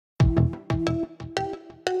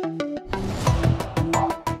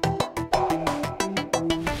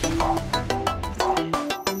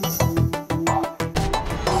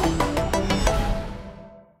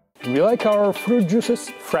you like our fruit juices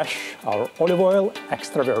fresh, our olive oil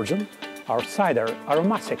extra virgin, our cider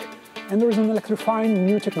aromatic, and there is an electrifying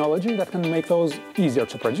new technology that can make those easier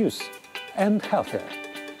to produce and healthier.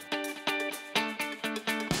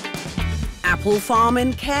 Apple farm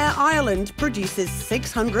in Cair, Ireland produces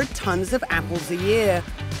 600 tons of apples a year.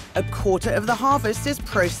 A quarter of the harvest is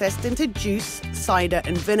processed into juice, cider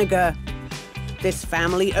and vinegar. This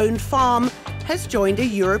family-owned farm has joined a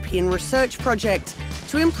European research project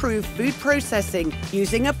to improve food processing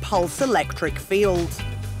using a pulse electric field.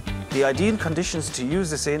 The ideal conditions to use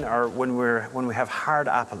this in are when we have hard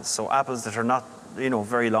apples, so apples that are not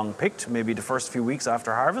very long picked, maybe the first few weeks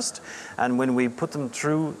after harvest, and when we put them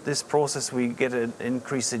through this process we get an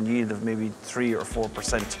increase in yield of maybe 3 or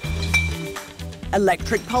 4%.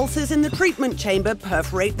 Electric pulses in the treatment chamber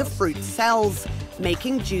perforate the fruit cells,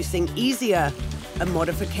 making juicing easier. A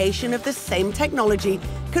modification of the same technology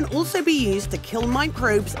can also be used to kill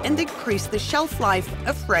microbes and increase the shelf life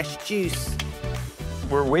of fresh juice.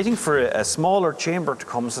 We're waiting for a smaller chamber to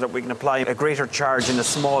come so that we can apply a greater charge in a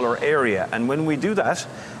smaller area. And when we do that,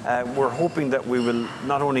 we're hoping that we will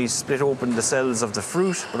not only split open the cells of the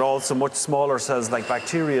fruit, but also much smaller cells like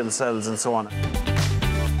bacterial cells and so on.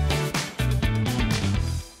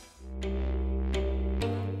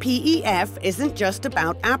 PEF isn't just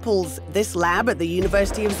about apples. This lab at the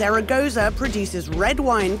University of Zaragoza produces red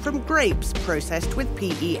wine from grapes processed with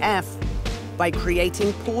PEF. By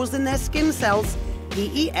creating pores in their skin cells,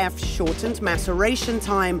 PEF shortened maceration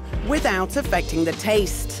time without affecting the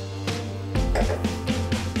taste.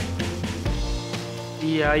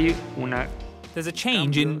 There's a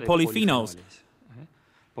change in polyphenols.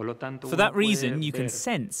 For that reason, you can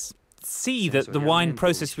see that the wine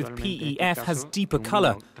processed with PEF has deeper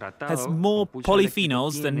color, has more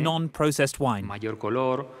polyphenols than non-processed wine.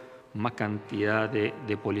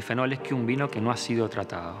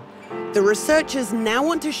 The researchers now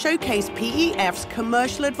want to showcase PEF's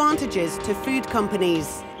commercial advantages to food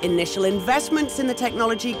companies. Initial investments in the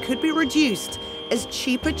technology could be reduced as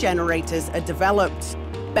cheaper generators are developed.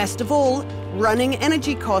 Best of all, running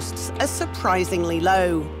energy costs are surprisingly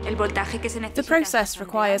low. The process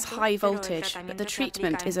requires high voltage, but the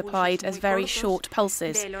treatment is applied as very short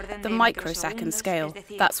pulses, the microsecond scale.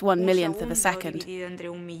 That's 1/1,000,000th of a second.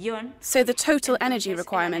 So the total energy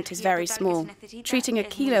requirement is very small. Treating a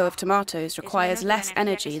kilo of tomatoes requires less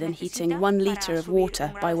energy than heating 1 litre of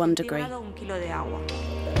water by 1 degree.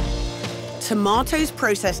 Tomatoes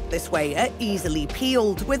processed this way are easily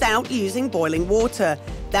peeled without using boiling water.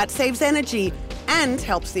 That saves energy and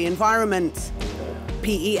helps the environment.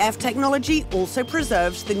 PEF technology also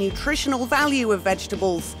preserves the nutritional value of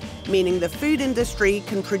vegetables, meaning the food industry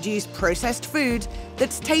can produce processed food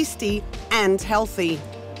that's tasty and healthy.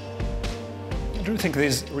 Do you think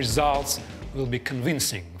these results will be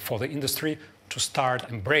convincing for the industry to start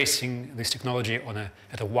embracing this technology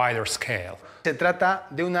at a wider scale?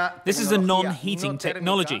 This is a non-heating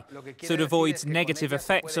technology, so it avoids negative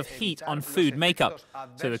effects of heat on food makeup.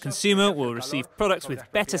 So the consumer will receive products with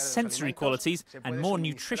better sensory qualities and more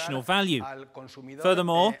nutritional value.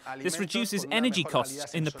 Furthermore, this reduces energy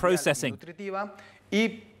costs in the processing.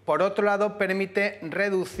 Por otro lado, permite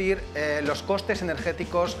reducir los costes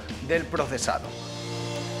energéticos del procesado.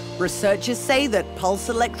 Researchers say that pulse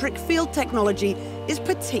electric field technology is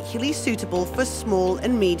particularly suitable for small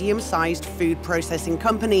and medium-sized food processing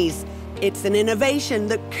companies. It's an innovation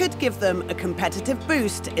that could give them a competitive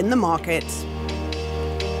boost in the market.